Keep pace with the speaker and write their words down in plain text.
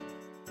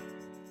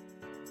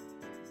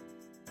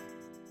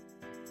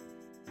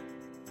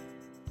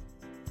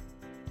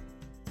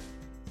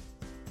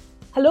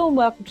Hello and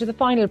welcome to the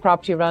final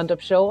Property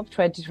Roundup show of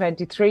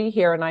 2023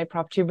 here on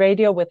iProperty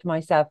Radio with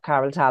myself,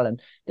 Carol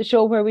Tallon. The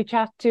show where we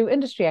chat to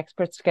industry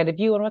experts to get a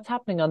view on what's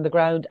happening on the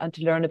ground and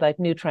to learn about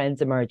new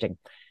trends emerging.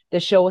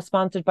 This show is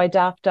sponsored by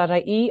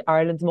Daft.ie,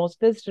 Ireland's most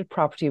visited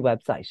property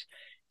website.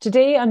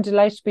 Today, I'm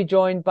delighted to be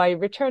joined by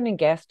returning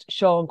guest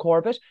Sean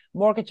Corbett,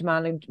 mortgage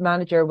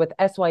manager with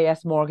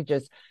SYS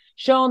Mortgages.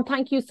 Sean,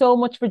 thank you so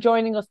much for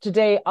joining us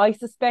today. I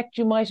suspect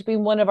you might have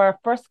been one of our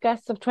first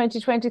guests of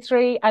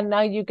 2023, and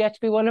now you get to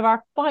be one of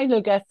our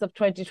final guests of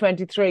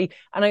 2023.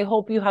 And I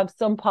hope you have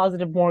some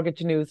positive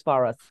mortgage news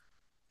for us.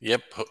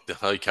 Yep.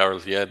 Hi,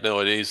 Carol. Yeah, no,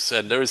 it is,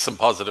 and there is some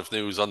positive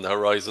news on the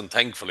horizon.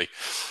 Thankfully,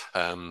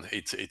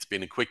 it's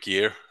been a quick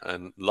year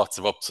and lots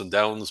of ups and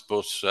downs,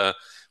 but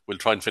we'll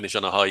try and finish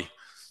on a high.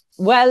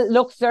 Well,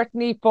 look,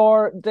 certainly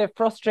for the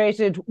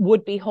frustrated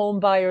would-be home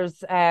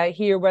buyers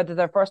here, whether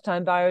they're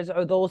first-time buyers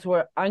or those who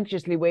are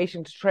anxiously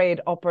waiting to trade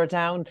up or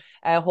down,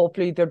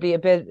 hopefully there'll be a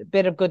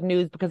bit of good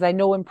news, because I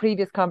know in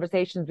previous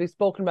conversations we've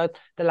spoken about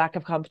the lack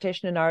of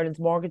competition in Ireland's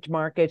mortgage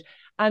market,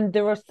 and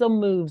there are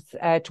some moves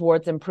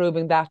towards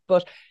improving that.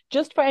 But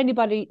just for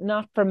anybody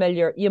not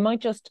familiar, you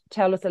might just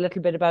tell us a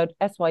little bit about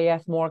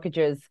SYS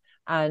Mortgages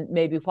and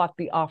maybe what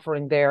the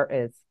offering there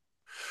is.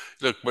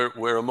 Look,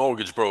 we're a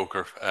mortgage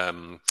broker,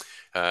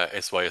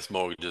 SYS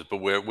Mortgages, but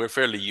we're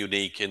fairly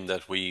unique in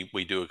that we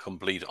do a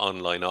complete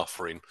online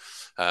offering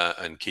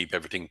and keep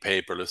everything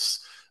paperless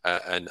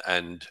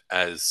and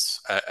as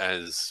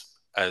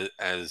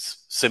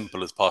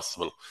simple as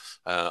possible.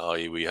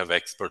 I.e., we have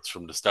experts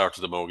from the start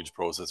of the mortgage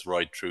process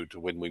right through to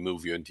when we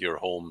move you into your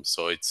home.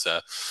 So it's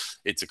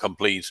a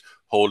complete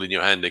hold in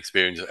your hand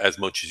experience as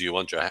much as you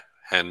want your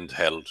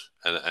handheld,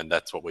 and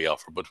that's what we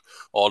offer. But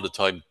all the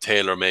time,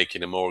 tailor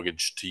making a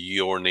mortgage to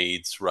your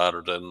needs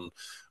rather than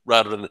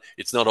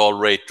it's not all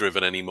rate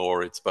driven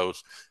anymore. It's about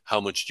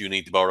how much do you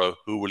need to borrow,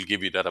 who will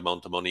give you that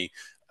amount of money,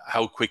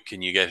 how quick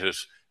can you get it,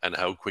 and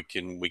how quick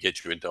can we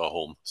get you into a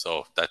home.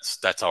 So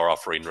that's our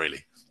offering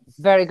really.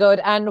 Very good.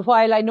 And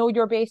while I know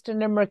you're based in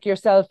Limerick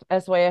yourself,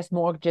 SYS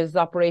Mortgages is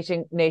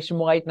operating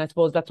nationwide, and I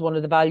suppose that's one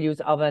of the values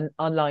of an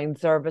online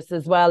service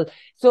as well.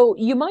 So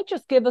you might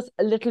just give us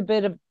a little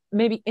bit of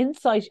maybe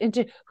insight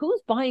into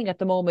who's buying at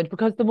the moment,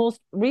 because the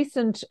most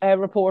recent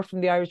report from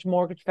the Irish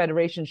Mortgage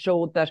Federation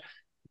showed that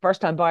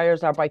first-time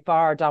buyers are by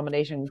far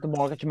dominating the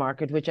mortgage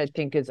market, which I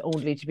think is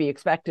only to be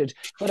expected.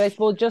 But I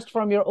suppose just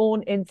from your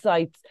own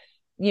insights,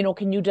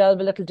 can you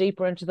delve a little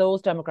deeper into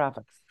those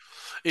demographics?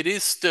 It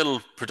is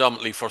still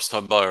predominantly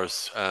first-time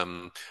buyers,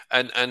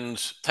 and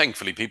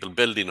thankfully people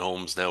building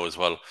homes now as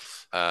well,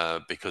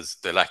 because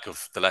the lack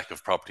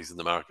of properties in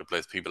the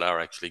marketplace, people are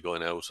actually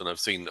going out, and I've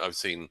seen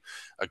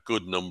a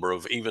good number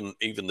of even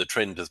the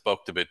trend has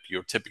bucked a bit.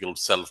 Your typical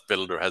self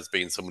builder has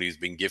been somebody who's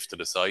been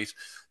gifted a site.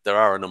 There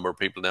are a number of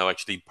people now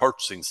actually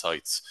purchasing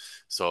sites,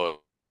 so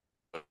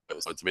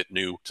it's a bit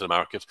new to the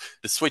market.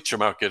 The switcher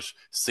market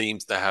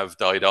seems to have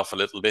died off a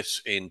little bit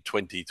in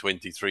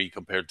 2023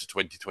 compared to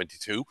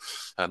 2022.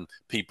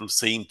 People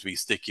seem to be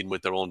sticking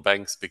with their own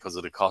banks because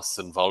of the costs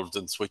involved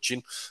in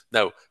switching.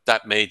 Now,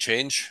 that may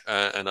change,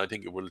 and I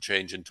think it will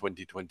change in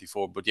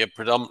 2024. But yeah,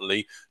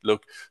 predominantly,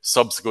 look,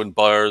 subsequent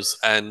buyers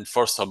and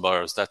first-time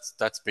buyers.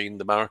 That's been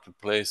the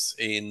marketplace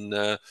in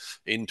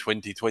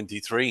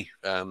 2023.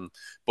 But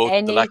the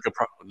Any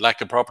lack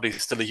of property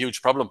is still a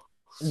huge problem.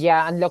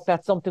 Yeah, and look,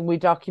 that's something we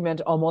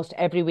document almost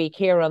every week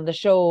here on the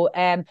show.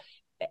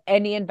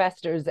 Any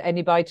investors,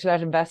 any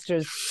buy-to-let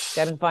investors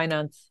getting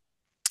finance?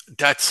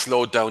 That's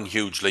slowed down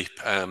hugely,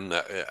 and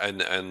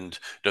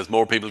there's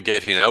more people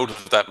getting out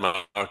of that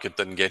market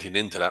than getting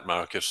into that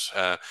market,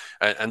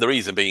 and the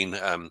reason being,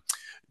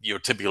 your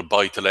typical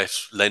buy-to-let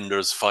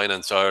lenders,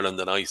 Finance Ireland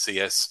and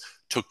ICS,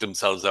 took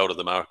themselves out of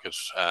the market.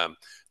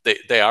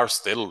 They are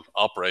still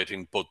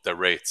operating, but their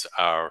rates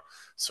are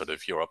sort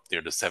of, you're up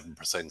near the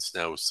 7%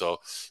 now. So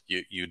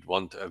you'd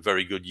want a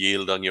very good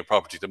yield on your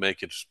property to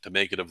make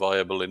it a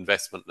viable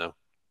investment now.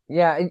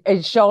 Yeah,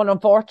 and Sean,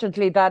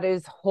 unfortunately, that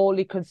is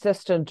wholly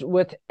consistent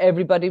with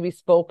everybody we've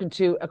spoken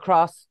to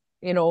across,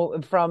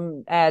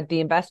 from the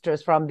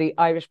investors, from the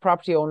Irish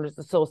Property Owners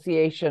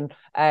Association,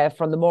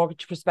 from the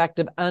mortgage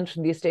perspective, and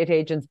from the estate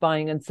agents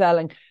buying and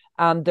selling.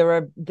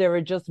 There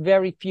are just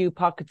very few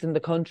pockets in the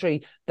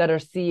country that are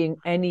seeing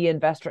any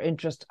investor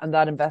interest, and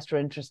that investor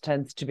interest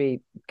tends to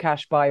be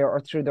cash buyer or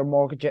through their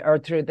mortgage or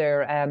through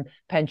their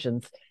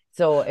pensions.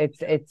 So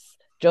it's a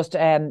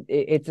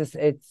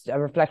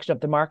reflection of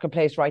the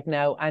marketplace right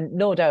now, and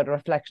no doubt a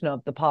reflection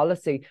of the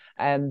policy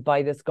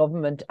by this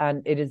government.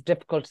 And it is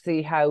difficult to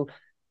see how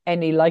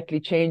any likely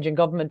change in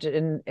government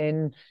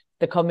in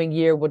the coming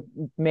year would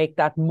make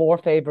that more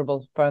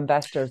favourable for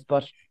investors.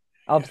 But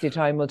obviously,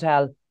 time will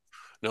tell.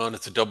 No, and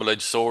it's a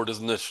double-edged sword,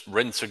 isn't it?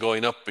 Rents are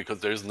going up because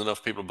there isn't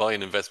enough people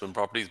buying investment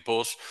properties.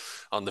 But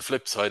on the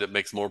flip side, it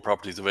makes more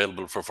properties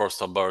available for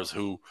first-time buyers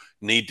who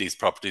need these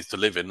properties to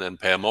live in and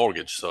pay a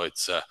mortgage. So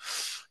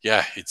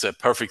yeah, it's a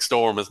perfect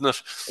storm, isn't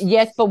it?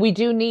 Yes, but we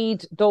do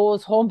need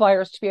those home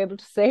buyers to be able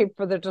to save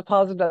for their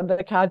deposit, and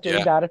they can't do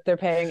Yeah, that if they're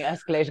paying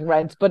escalating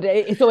rents. But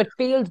so it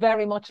feels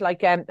very much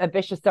like a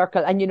vicious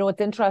circle. And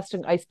it's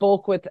interesting. I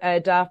spoke with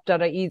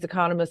Daft.ie's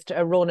economist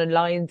Ronan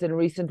Lyons in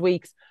recent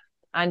weeks,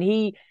 and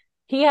he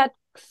had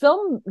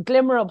some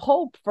glimmer of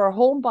hope for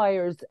home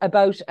buyers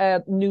about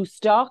new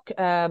stock,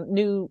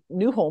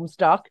 new home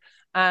stock,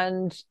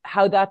 and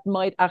how that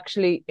might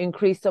actually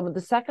increase some of the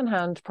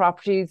second-hand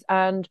properties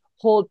and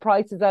hold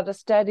prices at a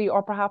steady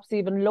or perhaps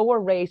even lower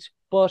rate.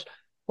 But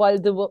while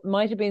there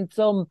might have been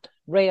some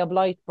ray of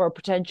light for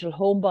potential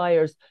home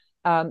buyers,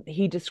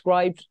 he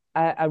described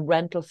a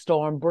rental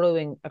storm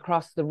brewing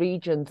across the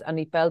regions, and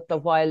he felt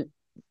that while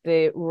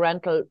the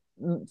rental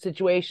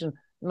situation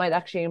might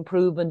actually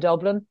improve in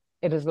Dublin,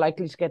 it is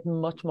likely to get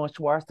much, much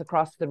worse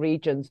across the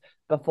regions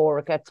before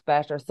it gets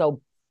better. So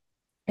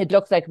it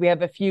looks like we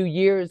have a few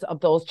years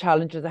of those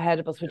challenges ahead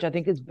of us, which I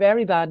think is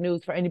very bad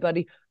news for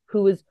anybody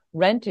who is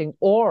renting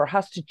or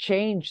has to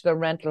change their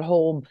rental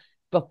home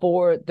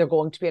before they're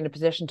going to be in a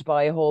position to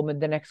buy a home in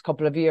the next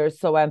couple of years.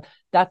 So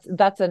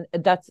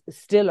that's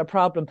still a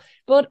problem.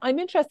 But I'm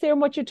interested in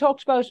what you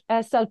talked about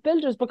self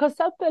builders, because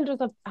self builders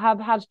have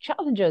had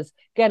challenges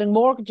getting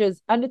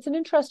mortgages, and it's an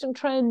interesting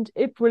trend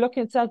if we're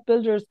looking at self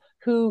builders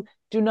who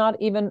do not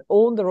even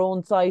own their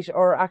own site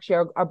or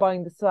actually are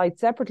buying the site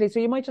separately.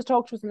 So you might just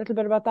talk to us a little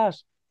bit about that.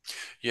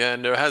 yeah,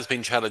 and there has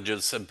been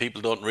challenges, and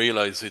people don't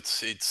realize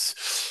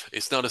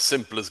it's not as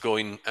simple as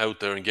going out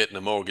there and getting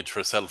a mortgage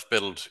for a self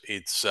build.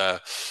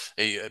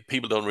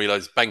 People don't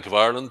realize Bank of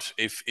Ireland.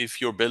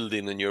 If you're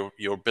building and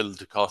your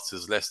build cost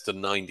is less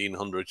than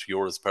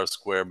 €1,900 per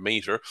square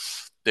meter,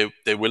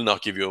 they will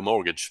not give you a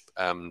mortgage.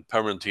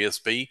 Permanent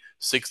TSB,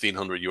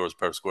 €1,600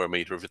 per square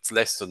meter. If it's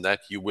less than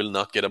that, you will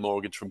not get a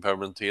mortgage from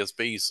Permanent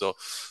TSB. So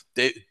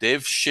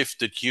they've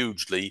shifted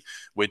hugely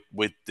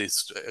with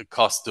this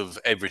cost of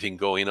everything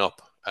going up.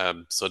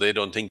 So they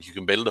don't think you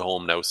can build a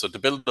home now. So to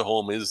build a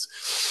home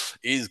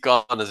is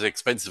gone as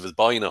expensive as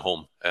buying a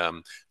home.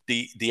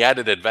 The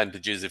added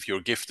advantage is if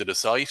you're gifted a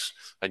site,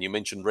 and you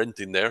mentioned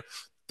renting there,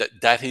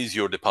 that is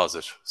your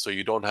deposit. So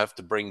you don't have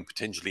to bring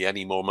potentially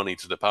any more money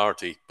to the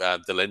party.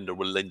 The lender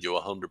will lend you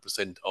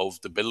 100%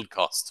 of the build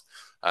cost.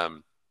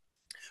 Um,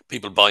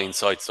 People buying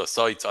sites or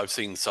sites, I've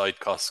seen site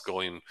costs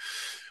going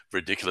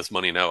ridiculous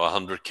money now,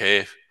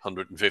 100k,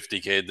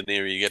 150k the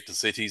nearer you get to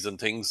cities and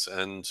things,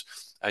 and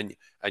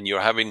and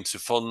you're having to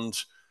fund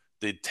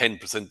the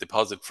 10%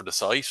 deposit for the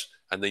site,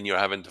 and then you're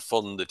having to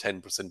fund the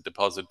 10%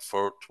 deposit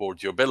for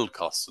towards your build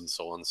costs and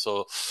so on.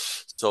 So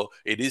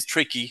it is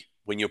tricky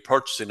when you're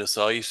purchasing a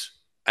site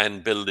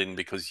and building,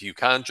 because you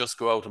can't just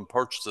go out and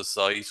purchase a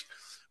site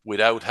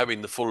without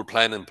having the full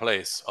plan in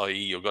place, i.e.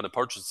 you're going to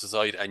purchase the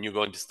site and you're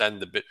going to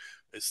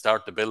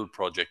start the build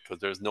project,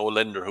 because there's no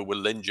lender who will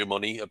lend you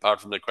money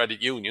apart from the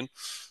credit union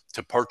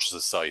to purchase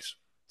a site.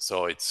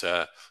 So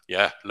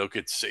yeah, look,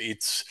 it's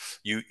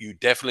you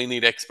definitely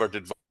need expert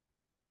advice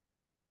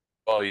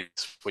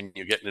when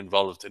you're getting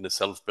involved in a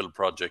self-build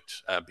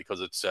project,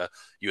 because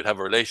you'd have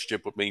a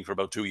relationship with me for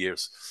about 2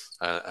 years,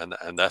 and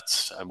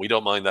we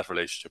don't mind that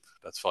relationship.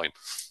 That's fine.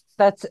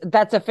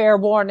 That's a fair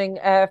warning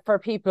for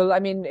people. I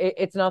mean,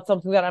 it's not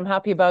something that I'm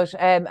happy about,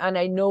 and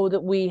I know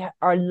that we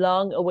are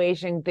long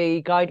awaiting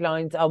the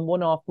guidelines on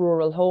one-off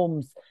rural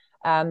homes,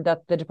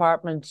 that the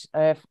Department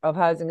of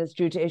Housing is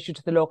due to issue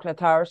to the local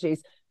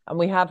authorities, and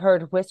we have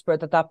heard a whisper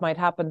that that might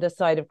happen this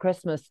side of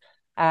Christmas,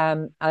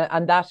 and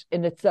that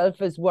in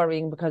itself is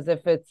worrying, because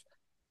if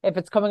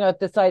it's coming out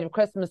this side of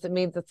Christmas, it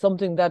means it's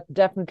something that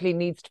definitely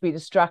needs to be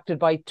distracted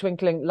by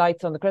twinkling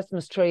lights on the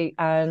Christmas tree,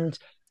 and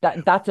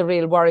that's a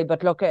real worry.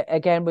 But look,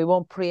 again, we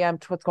won't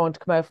preempt what's going to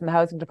come out from the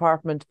housing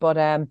department, but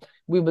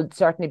we will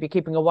certainly be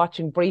keeping a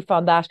watching brief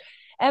on that.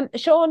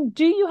 Sean,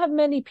 do you have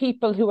many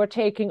people who are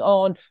taking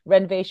on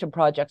renovation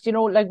projects?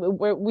 Like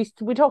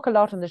we talk a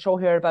lot on the show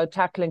here about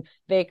tackling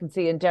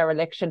vacancy and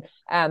dereliction.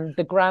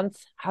 The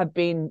grants have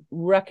been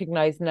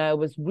recognised now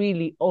as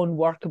really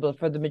unworkable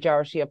for the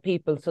majority of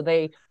people, so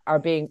they are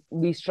being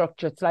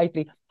restructured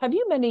slightly. Have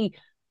you many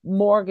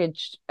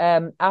mortgaged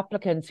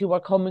applicants who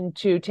are coming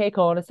to take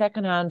on a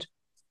second-hand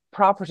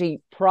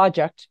property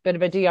project, bit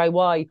of a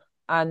DIY,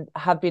 and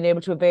have been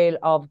able to avail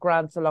of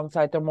grants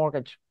alongside their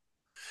mortgage?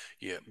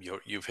 Yeah,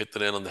 you've hit the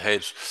nail on the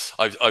head.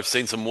 I've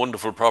seen some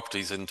wonderful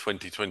properties in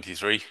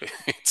 2023.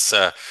 It's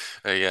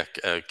yeah,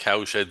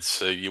 cow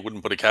sheds. You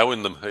wouldn't put a cow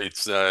in them.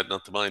 It's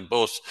not to mind,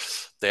 but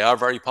they are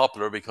very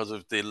popular because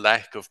of the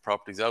lack of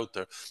properties out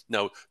there.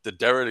 Now, the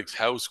derelict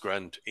house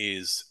grant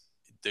is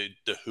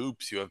the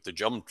hoops you have to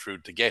jump through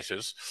to get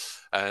it,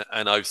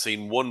 and I've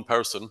seen one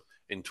person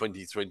in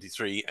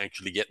 2023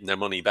 actually getting their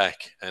money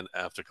back and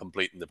after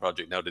completing the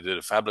project. Now, they did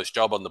a fabulous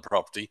job on the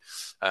property,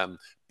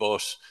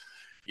 but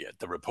Yeah,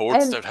 the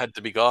reports And that had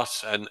to be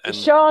got, and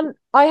Sean,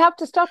 I have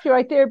to stop you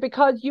right there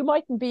because you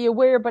mightn't be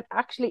aware, but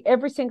actually,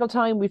 every single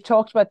time we've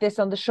talked about this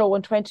on the show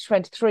in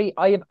 2023,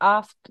 I have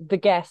asked the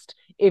guest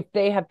if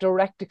they have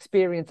direct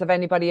experience of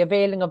anybody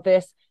availing of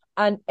this.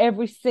 And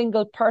every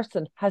single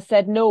person has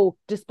said no,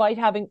 despite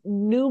having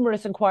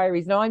numerous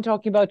inquiries. Now, I'm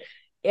talking about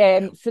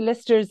yeah.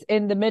 solicitors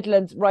in the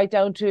Midlands, right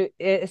down to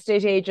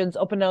estate agents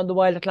up and down the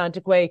Wild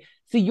Atlantic Way.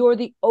 So you're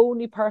the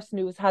only person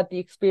who has had the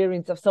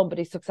experience of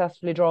somebody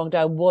successfully drawing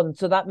down one.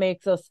 So that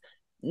makes us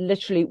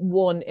literally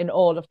one in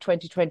all of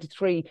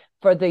 2023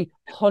 for the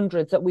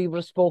hundreds that we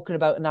were spoken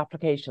about in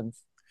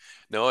applications.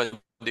 No, and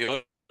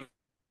the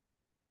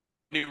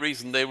only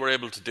reason they were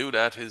able to do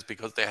that is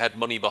because they had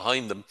money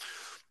behind them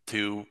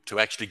to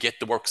actually get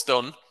the works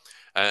done.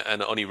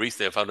 And only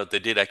recently I found out they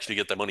did actually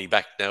get the money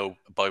back now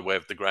by way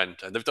of the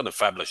grant. And they've done a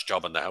fabulous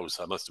job on the house,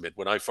 I must admit.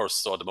 When I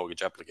first saw the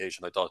mortgage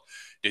application, I thought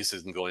this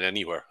isn't going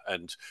anywhere.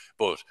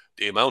 But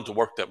the amount of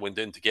work that went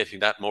into getting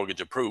that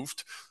mortgage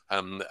approved,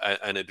 and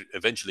it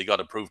eventually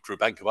got approved through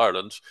Bank of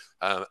Ireland,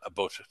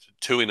 but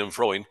to in and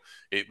froing,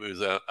 it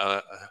was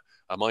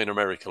a minor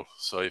miracle.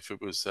 So if it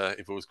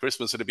was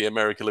Christmas, it'd be a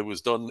miracle. It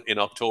was done in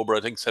October,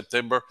 I think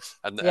September,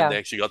 and Yeah. they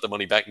actually got the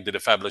money back and did a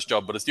fabulous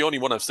job. But it's the only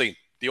one I've seen,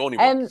 the only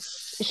one. Um,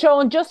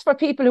 Sean, just for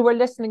people who are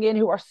listening in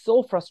who are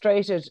so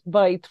frustrated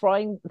by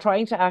trying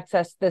to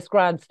access this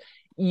grant,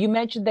 you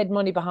mentioned they'd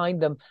money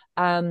behind them.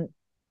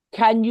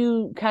 Can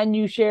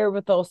you share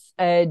with us?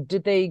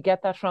 Did they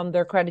get that from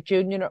their credit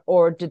union,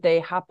 or did they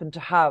happen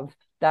to have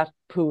that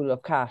pool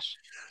of cash?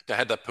 They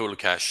had that pool of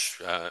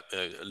cash,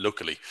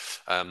 luckily,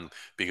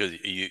 because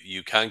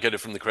you can't get it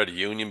from the credit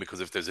union, because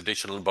if there's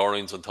additional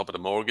borrowings on top of the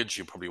mortgage,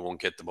 you probably won't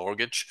get the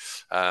mortgage.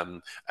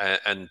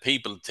 And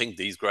people think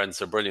these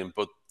grants are brilliant,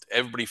 but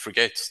everybody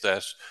forgets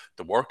that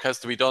the work has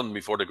to be done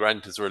before the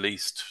grant is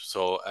released.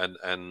 So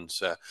and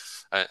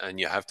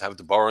you have to have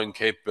the borrowing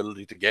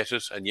capability to get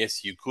it. And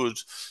yes, you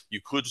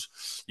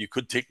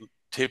could take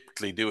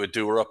typically do a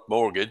doer up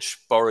mortgage,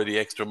 borrow the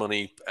extra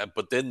money,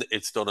 but then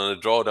it's done on a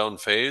drawdown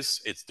phase,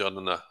 it's done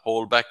on a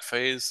holdback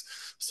phase.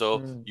 So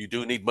Mm. you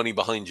do need money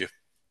behind you.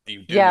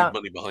 You do Yeah, need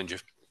money behind you.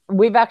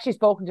 we've actually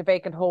spoken to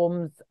vacant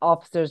homes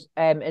officers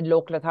in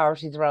local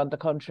authorities around the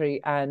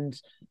country, and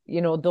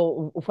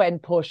though when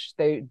pushed,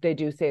 they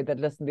do say that,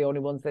 listen, the only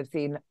ones they've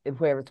seen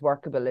where it's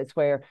workable is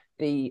where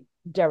the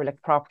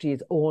derelict property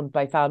is owned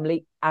by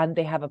family and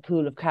they have a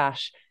pool of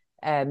cash,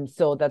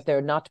 so that they're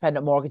not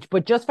dependent on mortgage.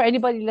 But just for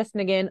anybody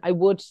listening in, I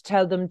would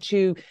tell them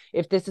to,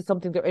 if this is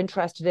something they're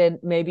interested in,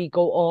 maybe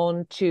go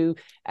on to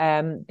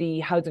the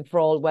Housing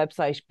for All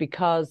website,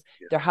 because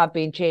there have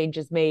been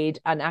changes made,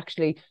 and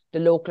actually the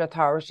local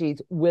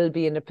authorities will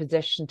be in a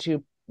position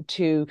to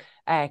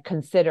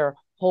consider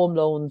home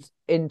loans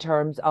in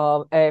terms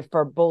of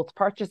for both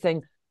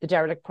purchasing the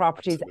derelict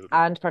properties Absolutely.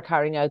 and for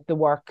carrying out the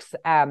works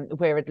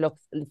where it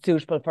looks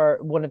suitable for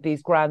one of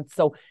these grants.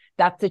 So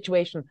that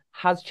situation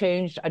has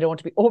changed. I don't want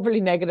to be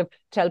overly negative.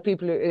 Tell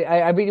people,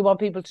 I really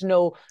want people to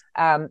know,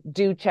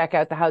 do check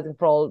out the Housing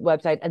for All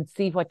website and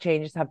see what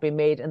changes have been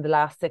made in the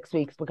last 6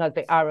 weeks, because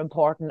they are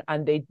important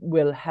and they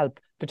will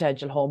help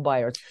potential home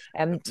buyers.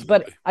 But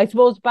Absolutely. I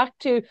suppose back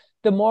to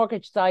the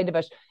mortgage side of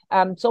it,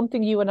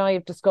 something you and I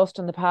have discussed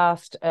in the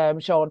past,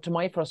 Sean, to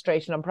my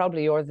frustration and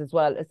probably yours as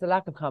well, is the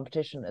lack of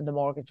competition in the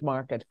mortgage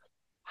market.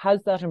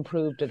 Has that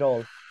improved at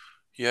all?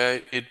 Yeah,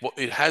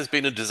 it has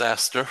been a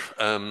disaster,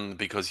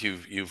 because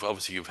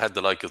you've had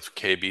the like of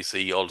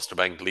KBC, Ulster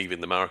Bank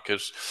leaving the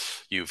market.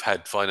 You've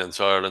had Finance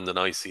Ireland and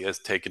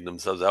ICS taking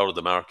themselves out of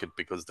the market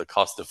because the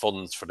cost of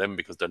funds for them,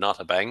 because they're not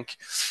a bank,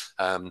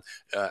 and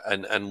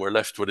we're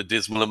left with a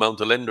dismal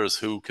amount of lenders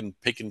who can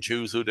pick and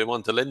choose who they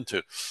want to lend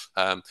to.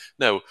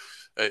 Now,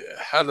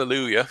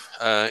 hallelujah!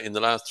 In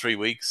the last 3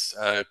 weeks,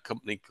 a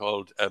company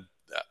called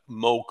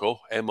MoCo,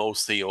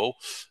 MoCo.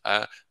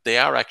 They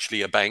are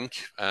actually a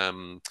bank.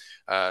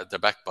 They're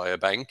backed by a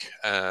bank,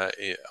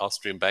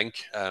 Austrian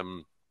bank,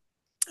 and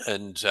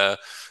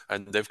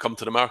they've come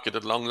to the market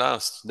at long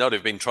last. Now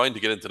they've been trying to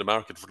get into the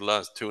market for the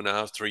last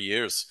 2.5, 3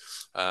 years,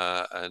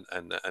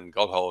 and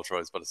got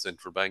authorized by the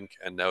central bank,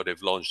 and now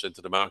they've launched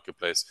into the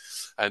marketplace,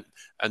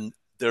 and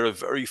they're a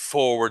very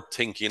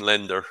forward-thinking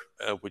lender,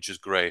 which is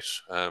great.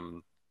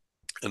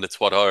 And it's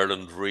what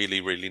Ireland really,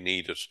 really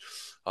needed.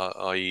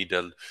 I.e.,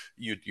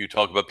 you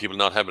talk about people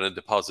not having a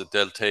deposit,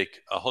 they'll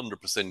take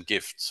 100%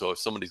 gift. So if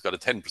somebody's got a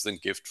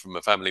 10% gift from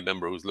a family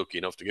member who's lucky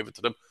enough to give it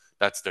to them,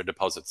 that's their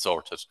deposit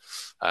sorted.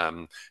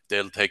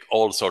 They'll take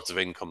all sorts of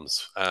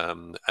incomes,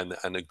 and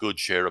a good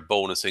share of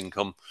bonus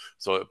income.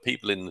 So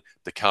people in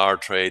the car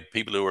trade,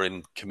 people who are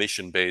in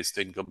commission-based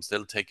incomes,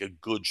 they'll take a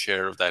good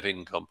share of that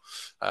income.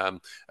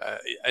 Um,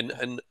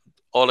 and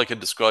all I can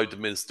describe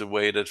them is the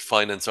way that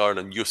Finance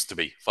Ireland used to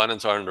be.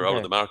 Finance Ireland are out of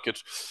Okay. the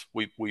market.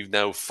 We've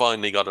now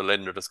finally got a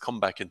lender that's come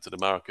back into the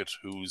market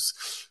who's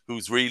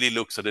really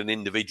looks at an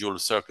individual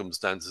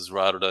circumstances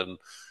rather than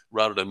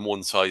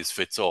one size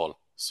fits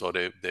all. So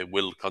they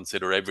will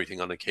consider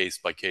everything on a case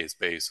by case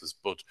basis.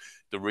 But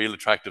the real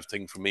attractive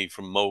thing for me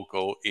from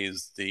MoCo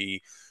is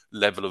the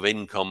level of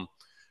income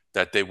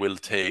that they will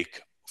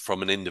take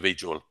from an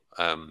individual.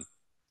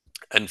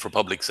 And for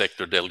public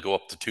sector, they'll go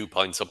up to 2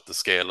 points up the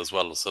scale as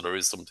well. So there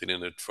is something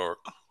in it for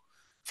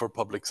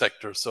public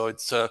sector. So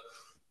it's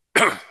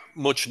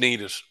much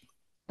needed.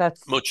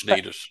 That's Much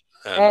needed.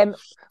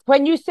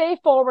 When you say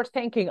forward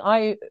thinking,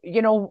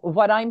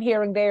 what I'm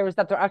hearing there is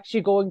that they're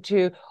actually going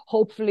to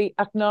hopefully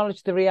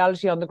acknowledge the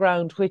reality on the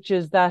ground, which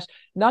is that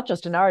not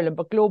just in Ireland,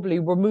 but globally,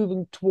 we're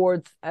moving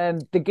towards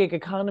the gig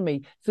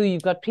economy. So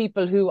you've got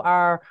people who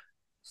are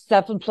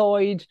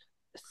self-employed,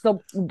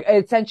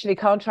 essentially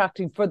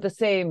contracting for the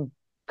same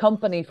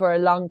company for a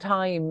long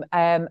time.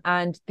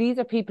 And these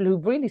are people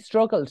who've really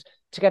struggled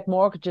to get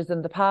mortgages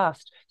in the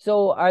past.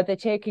 So are they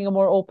taking a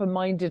more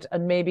open-minded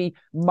and maybe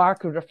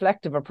market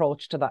reflective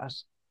approach to that?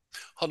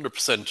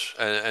 100%,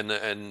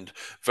 and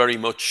very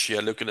much,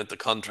 yeah, looking at the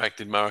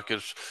contracting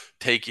market,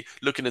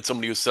 looking at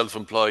somebody who's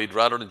self-employed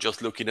rather than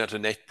just looking at a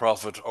net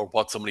profit or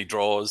what somebody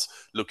draws,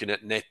 looking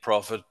at net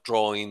profit,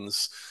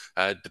 drawings,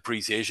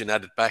 depreciation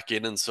added back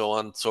in, and so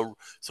on. So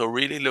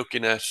really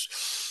looking at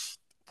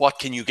what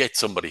can you get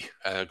somebody?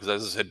 Because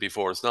as I said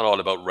before, it's not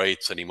all about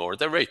rates anymore.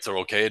 Their rates are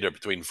okay; they're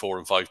between 4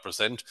 and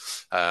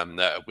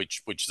 5%,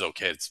 which is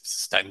okay. It's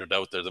standard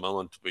out there at the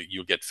moment.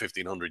 You get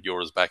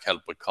 €1,500 back,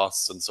 help with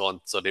costs and so on.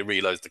 So they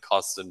realise the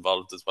costs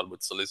involved as well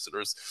with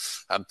solicitors.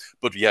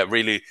 But yeah,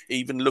 really,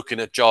 even looking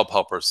at job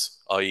hoppers,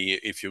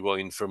 i.e., if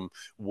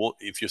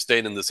you're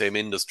staying in the same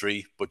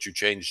industry but you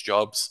change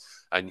jobs.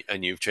 And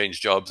you've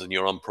changed jobs and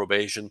you're on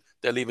probation,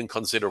 they'll even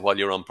consider while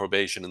you're on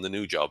probation in the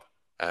new job.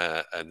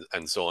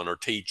 And so on, or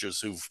teachers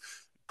who've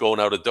gone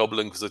out of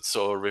Dublin because it's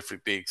so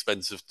horrifically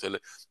expensive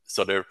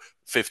so they're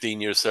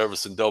 15 years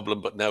service in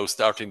Dublin, but now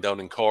starting down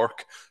in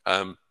Cork.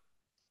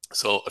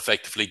 So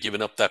effectively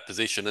giving up that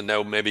position and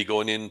now maybe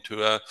going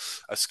into a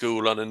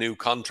school on a new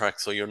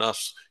contract. So you're not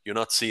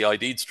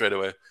CID'd straight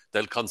away.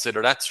 They'll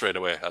consider that straight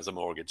away as a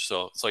mortgage.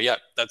 So yeah,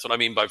 that's what I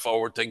mean by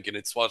forward thinking.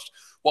 It's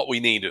what we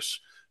need it.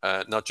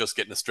 Not just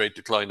getting a straight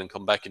decline and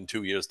come back in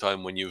 2 years'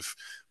 time when you've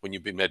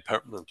been made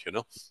permanent,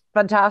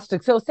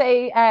 Fantastic. So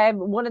say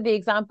one of the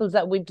examples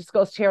that we've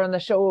discussed here on the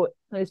show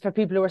is for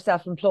people who are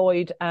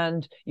self-employed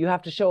and you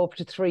have to show up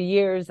to 3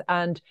 years.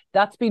 And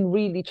that's been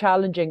really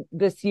challenging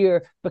this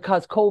year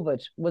because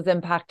COVID was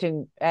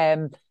impacting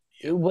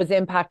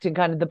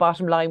kind of the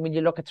bottom line when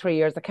you look at 3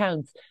 years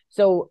accounts.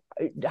 So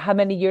how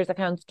many years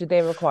accounts do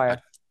they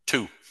require?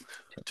 Two.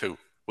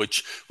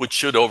 Which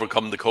should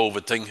overcome the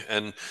COVID thing.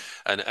 And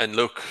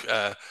look,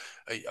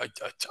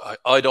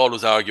 I'd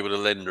always argue with a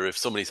lender, if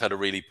somebody's had a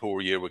really poor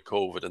year with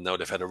COVID and now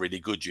they've had a really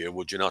good year,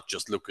 would you not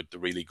just look at the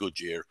really good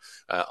year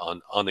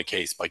on a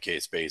case by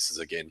case basis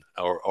again,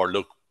 or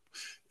look,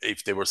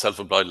 if they were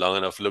self-employed long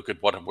enough, look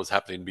at what was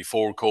happening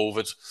before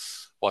COVID,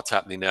 what's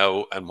happening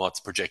now, and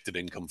what's projected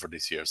income for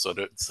this year. So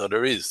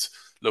there is,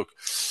 look.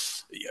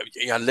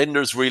 Yeah,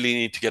 lenders really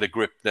need to get a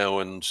grip now,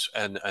 and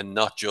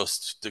not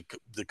just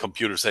the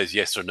computer says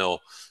yes or no.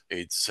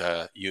 It's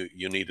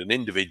you need an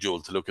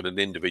individual to look at an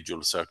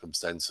individual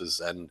circumstances,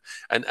 and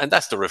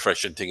that's the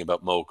refreshing thing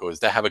about MoCo is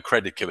they have a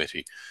credit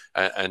committee,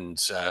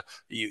 and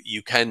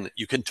you can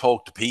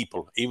talk to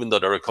people even though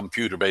they're a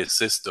computer based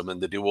system and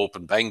they do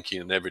open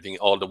banking and everything,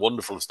 all the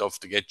wonderful stuff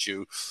to get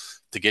you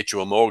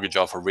a mortgage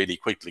offer really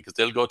quickly, because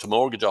they'll go to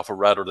mortgage offer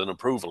rather than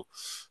approval.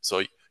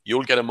 So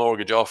you'll get a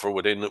mortgage offer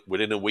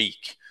within a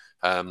week,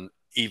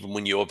 even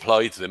when you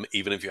apply to them,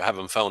 even if you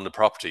haven't found the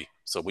property.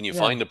 So when you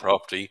find the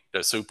property,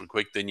 they're super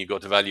quick. Then you go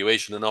to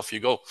valuation and off you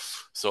go.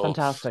 So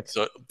fantastic.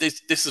 So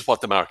this is what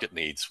the market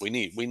needs. We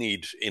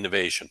need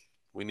innovation.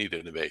 We need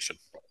innovation.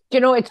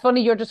 It's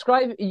funny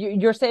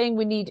you're saying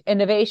we need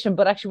innovation,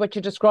 but actually what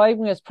you're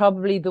describing is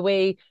probably the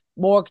way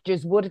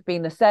mortgages would have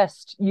been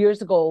assessed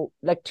years ago,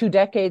 like 2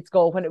 decades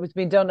ago, when it was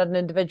being done at an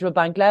individual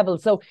bank level.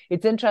 So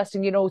it's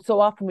interesting,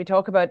 so often we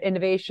talk about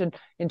innovation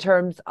in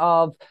terms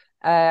of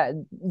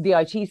the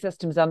IT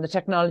systems and the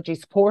technology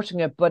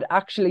supporting it, but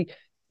actually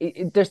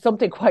there's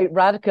something quite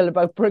radical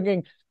about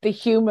bringing the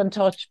human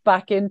touch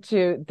back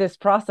into this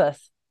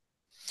process.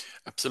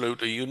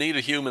 Absolutely, you need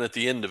a human at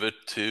the end of it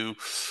to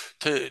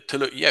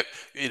look. Yeah,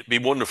 it'd be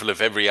wonderful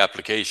if every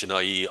application,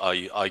 i.e.,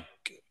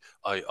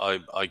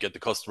 I get the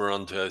customer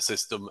onto a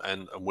system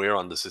and we're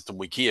on the system,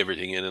 we key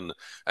everything in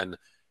and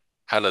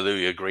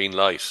hallelujah, green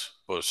light.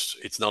 But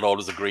it's not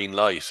always a green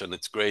light, and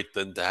it's great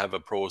then to have a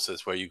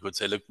process where you could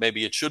say, look,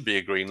 maybe it should be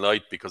a green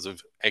light because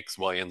of X,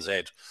 Y, and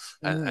Z,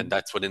 and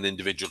that's when an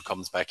individual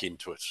comes back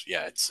into it.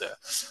 Yeah, it's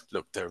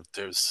look,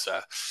 there's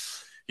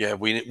yeah,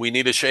 we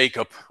need a shake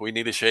up. We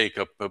need a shake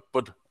up,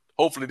 but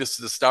hopefully this is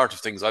the start of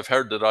things. I've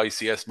heard that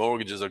ICS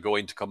mortgages are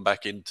going to come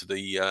back into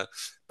the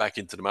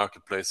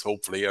marketplace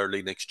hopefully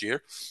early next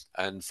year,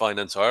 and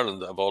Finance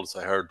Ireland, I've also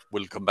heard,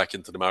 will come back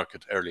into the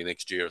market early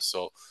next year.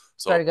 So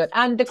very good.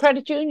 And the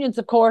credit unions,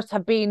 of course,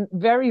 have been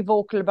very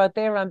vocal about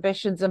their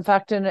ambitions. In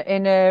fact, in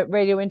a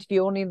radio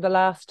interview only in the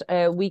last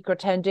week or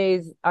 10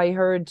 days, I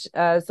heard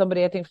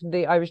somebody, I think from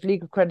the Irish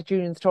League of Credit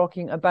Unions,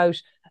 talking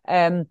about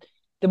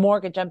the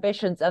mortgage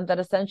ambitions, and that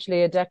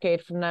essentially a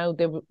decade from now,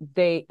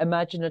 they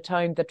imagine a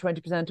time that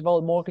 20% of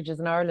all mortgages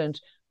in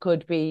Ireland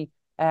could be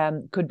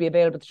could be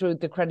available through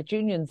the credit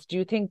unions. Do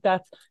you think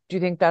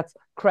that's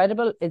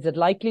credible? Is it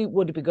likely?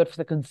 Would it be good for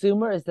the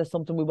consumer? Is this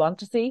something we want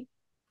to see?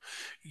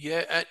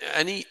 Yeah,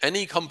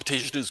 any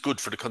competition is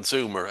good for the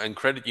consumer, and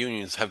credit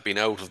unions have been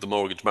out of the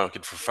mortgage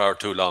market for far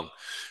too long,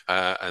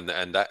 and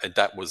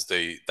that was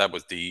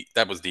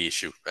the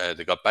issue.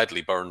 They got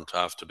badly burned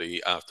after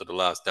the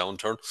last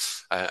downturn,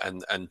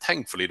 and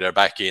thankfully they're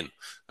back in.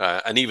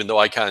 And even though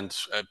I can't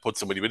put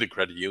somebody with a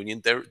credit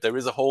union, there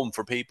is a home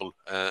for people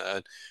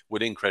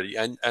within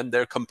credit, and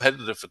they're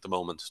competitive at the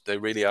moment. They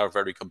really are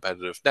very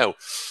competitive now.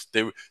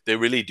 They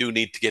really do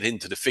need to get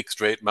into the fixed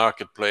rate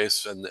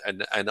marketplace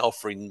and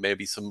offering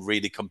maybe some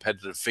really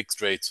competitive fixed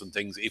rates and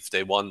things if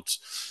they want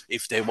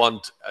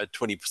a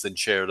 20%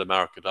 share of the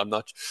market.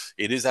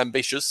 It is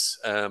ambitious,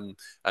 and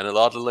a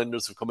lot of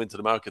lenders have come into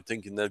the market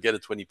thinking they'll get a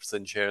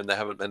 20% share, and they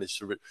haven't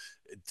managed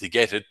to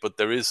get it. But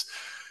there is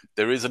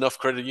enough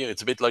credit unions.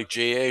 It's a bit like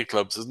GAA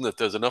clubs, isn't it?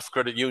 There's enough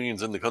credit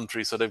unions in the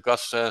country, so they've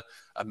got a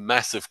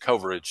massive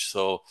coverage.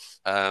 So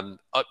I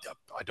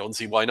don't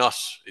see why not.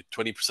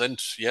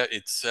 20%, yeah,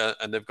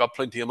 and they've got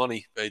plenty of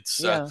money.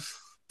 Yeah.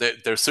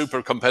 They're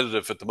super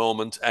competitive at the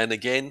moment, and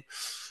again,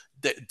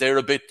 they're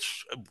a bit,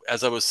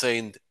 as I was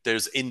saying,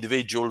 there's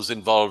individuals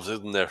involved,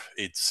 isn't there?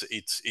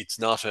 It's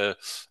not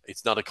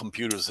a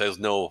computer says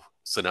no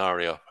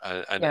scenario,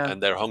 and Yeah.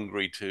 and they're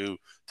hungry to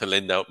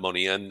lend out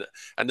money, and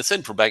the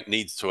central bank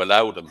needs to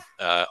allow them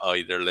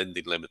either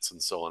lending limits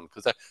and so on,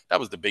 because that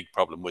was the big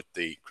problem with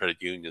the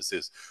credit unions,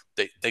 is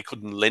they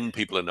couldn't lend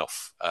people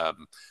enough,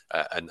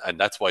 and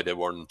that's why they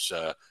weren't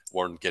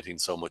getting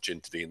so much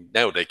into the.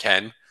 Now they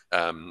can,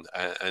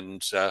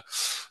 and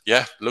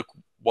yeah, look,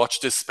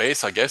 watch this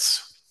space, I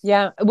guess.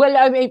 Yeah, well,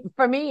 I mean,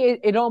 for me,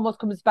 it almost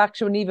comes back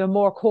to an even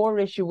more core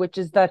issue, which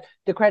is that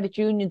the credit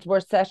unions were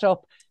set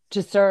up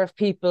to serve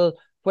people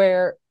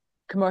where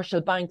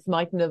commercial banks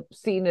mightn't have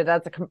seen it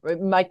as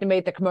mightn't have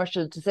made the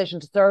commercial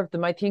decision to serve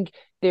them. I think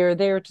they're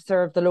there to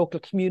serve the local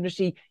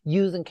community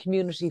using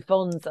community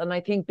funds, and I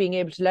think being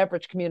able to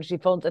leverage community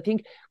funds. I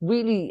think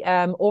really,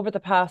 over the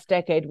past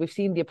decade, we've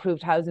seen the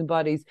approved housing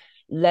bodies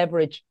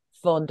leverage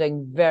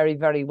funding very,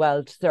 very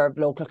well to serve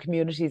local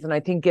communities. And I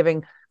think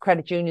giving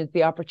credit unions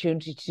the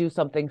opportunity to do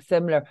something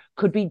similar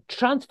could be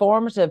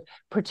transformative,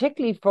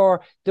 particularly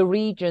for the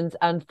regions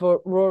and for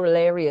rural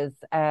areas.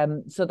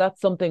 So that's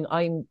something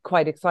I'm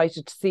quite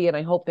excited to see, and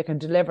I hope they can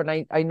deliver.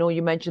 And I know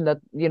you mentioned that,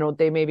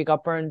 they maybe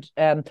got burned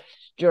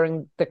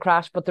during the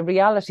crash, but the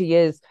reality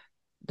is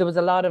there was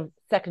a lot of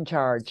second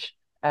charge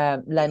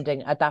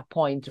lending at that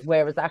point,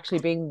 whereas actually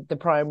being the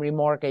primary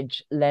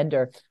mortgage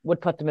lender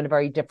would put them in a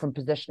very different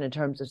position in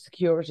terms of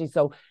security.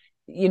 So,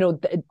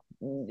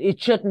 it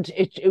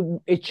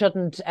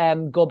shouldn't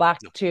go back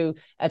to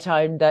a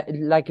time that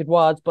like it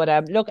was.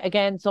 But look,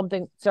 again,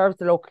 something serves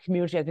the local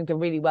community. I think they're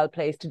really well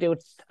placed to do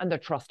it, and they're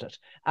trusted,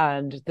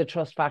 and the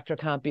trust factor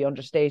can't be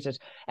understated.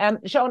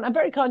 Sean, I'm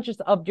very conscious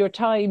of your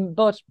time,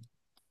 but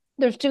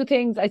there's two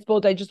things I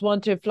suppose I just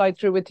want to fly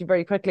through with you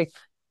very quickly.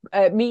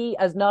 Me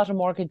as not a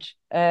mortgage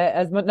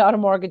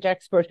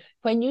expert,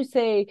 when you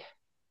say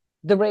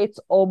the rates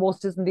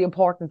almost isn't the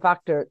important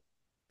factor,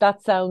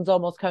 that sounds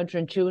almost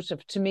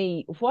counterintuitive to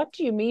me. What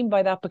do you mean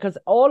by that? Because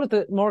all of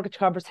the mortgage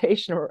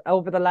conversation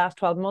over the last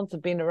 12 months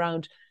have been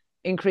around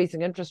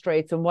increasing interest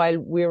rates, and while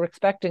we're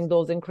expecting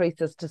those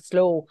increases to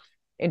slow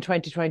in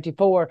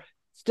 2024,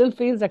 still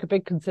feels like a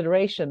big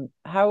consideration.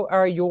 How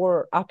are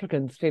your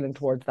applicants feeling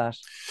towards that?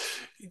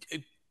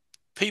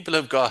 People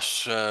have got,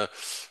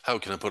 how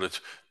can I put it?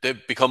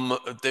 They've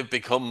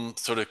become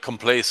sort of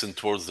complacent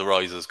towards the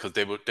rises, because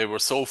they were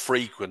so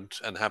frequent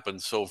and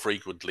happened so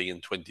frequently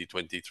in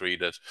 2023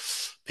 that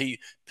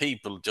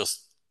people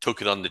just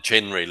took it on the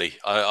chin, really.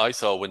 I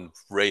saw when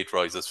rate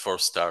rises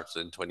first started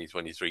in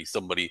 2023,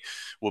 somebody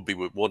would be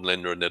with one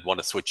lender and they'd want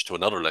to switch to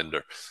another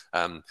lender.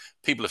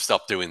 People have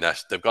stopped doing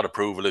that. They've got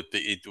approval.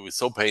 It was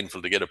so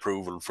painful to get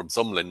approval from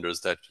some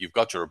lenders that you've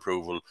got your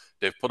approval.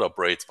 They've put up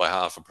rates by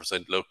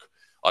 0.5%. Look,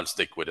 I'll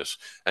stick with it.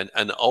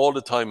 And all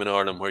the time in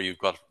Ireland where you've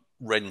got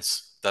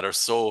rents that are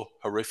so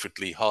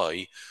horrifically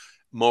high,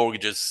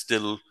 mortgages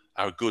still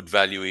are good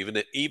value, even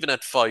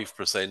at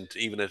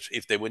 5%,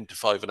 if they went to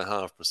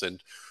 5.5%.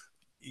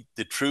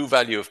 The true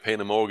value of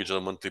paying a mortgage on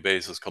a monthly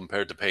basis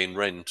compared to paying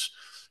rent,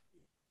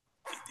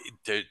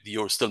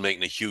 you're still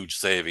making a huge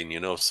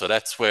saving, So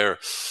that's where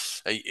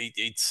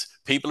it's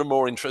people are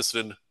more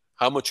interested in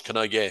how much can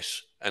I get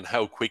and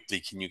how quickly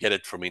can you get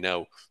it for me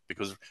now,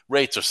 because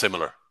rates are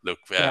similar. Look,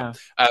 Yeah.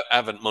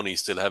 Avant Money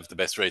still have the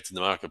best rates in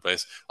the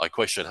marketplace. I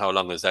question how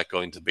long is that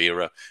going to be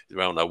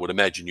around. I would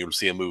imagine you'll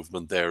see a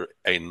movement there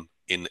in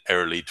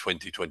early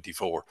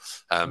 2024.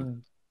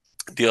 Mm.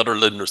 The other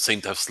lenders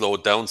seem to have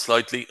slowed down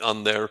slightly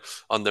on their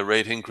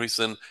rate increase,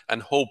 and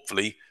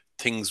hopefully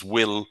things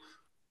will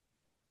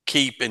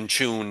keep in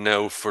tune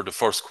now for the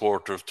first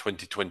quarter of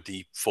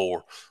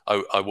 2024.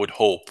 I would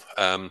hope.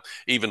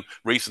 Even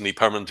recently,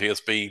 Permanent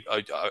TSB,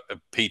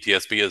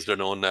 PTSB as they're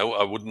known now,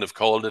 I wouldn't have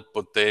called it,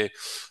 but they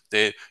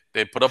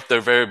put up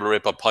their variable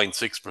rate by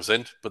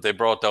 0.6%, but they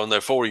brought down their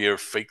 4-year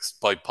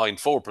fixed by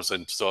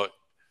 0.4%. So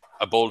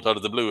a bolt out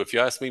of the blue. If you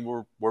ask me,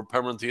 were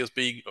permanent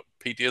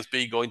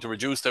PTSB going to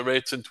reduce their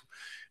rates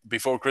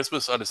before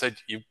Christmas? I'd have said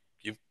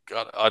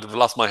I'd have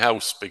lost my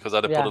house because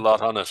I'd have put a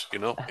lot on it.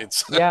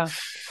 It's yeah.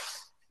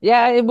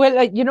 Yeah, well,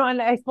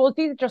 and I suppose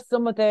these are just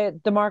some of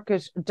the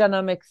market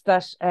dynamics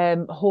that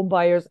home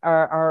buyers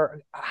are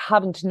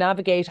having to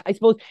navigate. I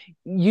suppose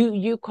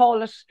you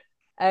call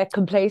it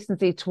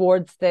complacency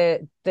towards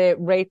the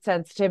rate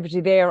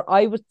sensitivity there.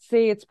 I would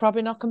say it's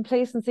probably not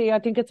complacency. I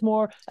think it's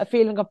more a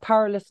feeling of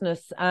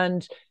powerlessness.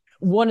 And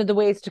one of the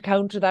ways to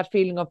counter that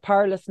feeling of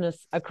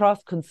powerlessness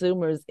across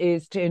consumers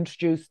is to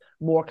introduce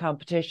more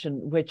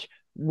competition, which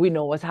we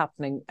know is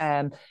happening.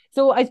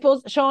 So I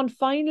suppose, Sean,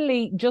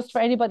 finally, just for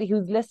anybody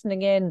who's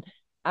listening in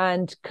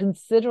and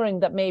considering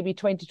that maybe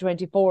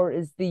 2024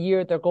 is the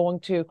year they're going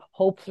to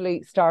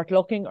hopefully start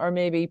looking, or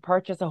maybe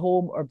purchase a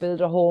home or build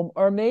a home,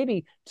 or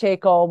maybe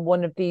take on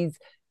one of these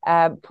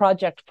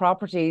project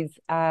properties,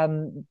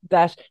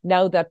 that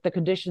now that the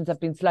conditions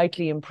have been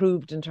slightly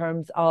improved in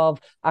terms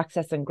of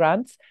accessing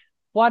grants,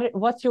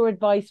 what's your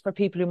advice for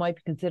people who might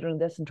be considering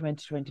this in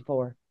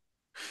 2024?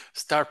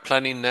 Start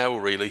planning now,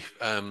 really.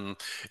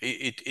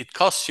 It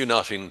costs you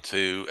nothing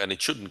and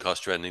it shouldn't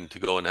cost you anything to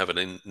go and have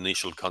an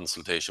initial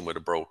consultation with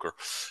a broker.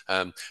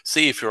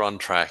 See if you're on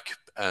track,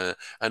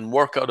 and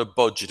work out a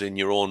budget in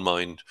your own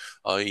mind,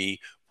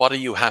 i.e., what are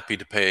you happy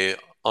to pay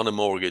on a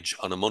mortgage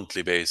on a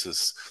monthly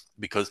basis?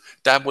 Because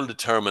that will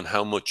determine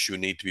how much you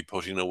need to be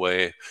putting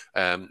away,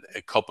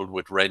 coupled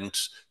with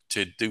rent,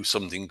 to do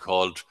something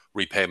called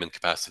repayment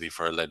capacity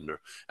for a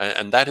lender.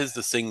 And that is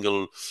the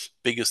single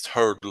biggest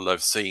hurdle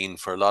I've seen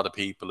for a lot of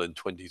people in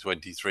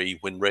 2023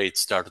 when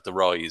rates started to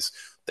rise.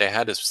 They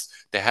had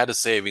a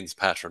savings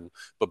pattern,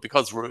 but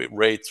because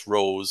rates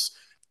rose,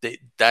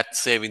 that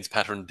savings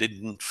pattern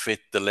didn't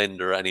fit the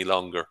lender any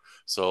longer.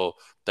 So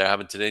they're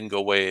having to then go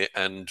away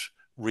and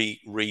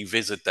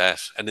revisit that.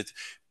 And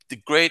the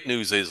great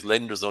news is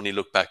lenders only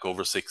look back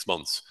over 6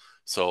 months.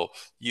 So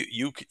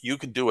you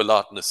can do a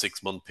lot in a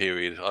 6 month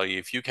period.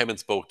 If you came and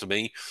spoke to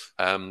me,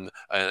 and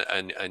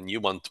you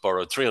want to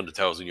borrow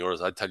 300,000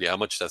 euros, I'd tell you how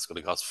much that's going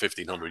to cost: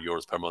 1,500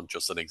 euros per month,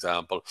 just an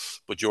example.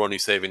 But you're only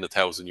saving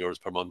 1,000 euros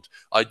per month.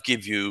 I'd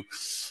give you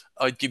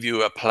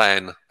a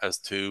plan as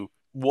to,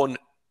 one,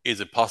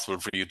 is it possible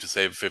for you to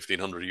save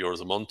 1,500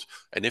 euros a month?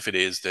 And if it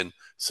is, then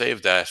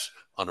save that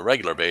on a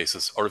regular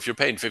basis. Or if you're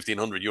paying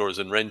 1,500 euros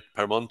in rent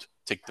per month,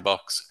 tick the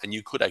box, and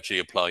you could actually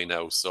apply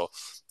now. So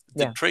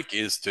the trick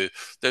is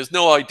there's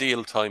no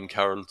ideal time,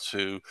 Carol.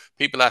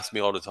 People ask me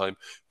all the time,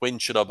 when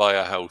should I buy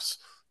a house?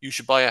 You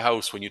should buy a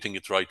house when you think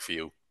it's right for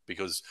you,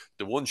 because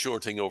the one sure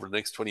thing over the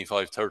next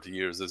 25, 30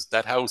 years is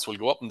that house will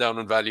go up and down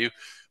in value,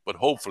 but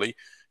hopefully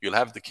you'll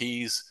have the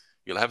keys,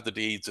 you'll have the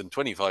deeds in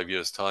 25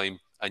 years time,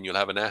 and you'll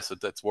have an asset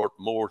that's worth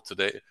more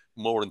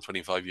in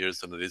 25 years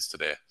than it is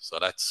today. So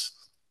that's,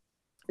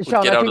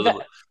 Sean, get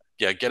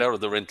out of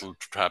the rental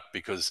trap,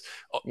 because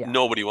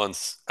nobody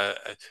wants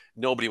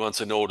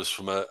a notice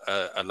from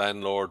a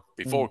landlord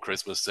before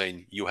Christmas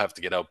saying you have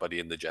to get out by the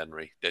end of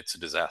January. That's a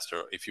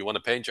disaster. If you want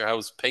to paint your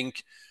house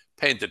pink,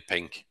 paint it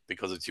pink,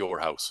 because it's your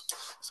house.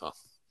 So,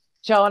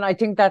 Sean, I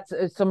think that's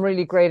some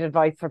really great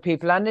advice for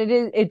people, and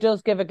it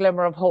does give a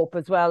glimmer of hope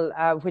as well,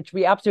 which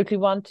we absolutely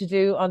want to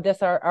do on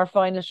this, our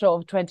final show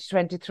of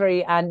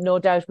 2023, and no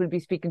doubt we'll be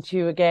speaking to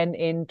you again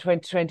in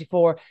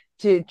 2024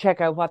 to check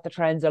out what the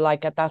trends are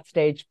like at that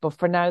stage. But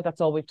for now,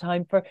 that's all we've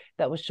time for.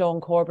 That was Sean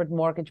Corbett,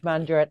 Mortgage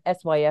Manager at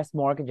SYS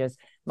Mortgages.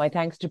 My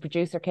thanks to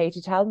producer Katie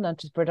Talon and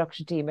to the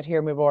production team at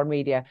Hear Me Roar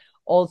Media.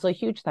 Also,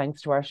 huge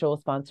thanks to our show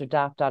sponsor,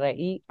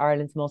 Daft.ie,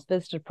 Ireland's most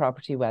visited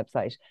property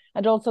website.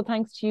 And also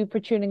thanks to you for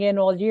tuning in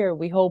all year.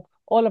 We hope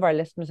all of our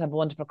listeners have a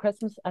wonderful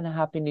Christmas and a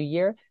happy new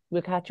year.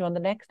 We'll catch you on the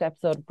next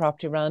episode of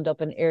Property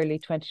Roundup in early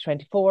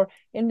 2024.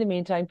 In the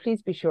meantime,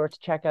 please be sure to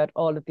check out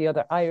all of the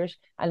other Irish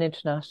and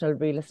international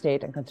real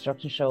estate and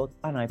construction shows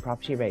on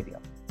iProperty Radio.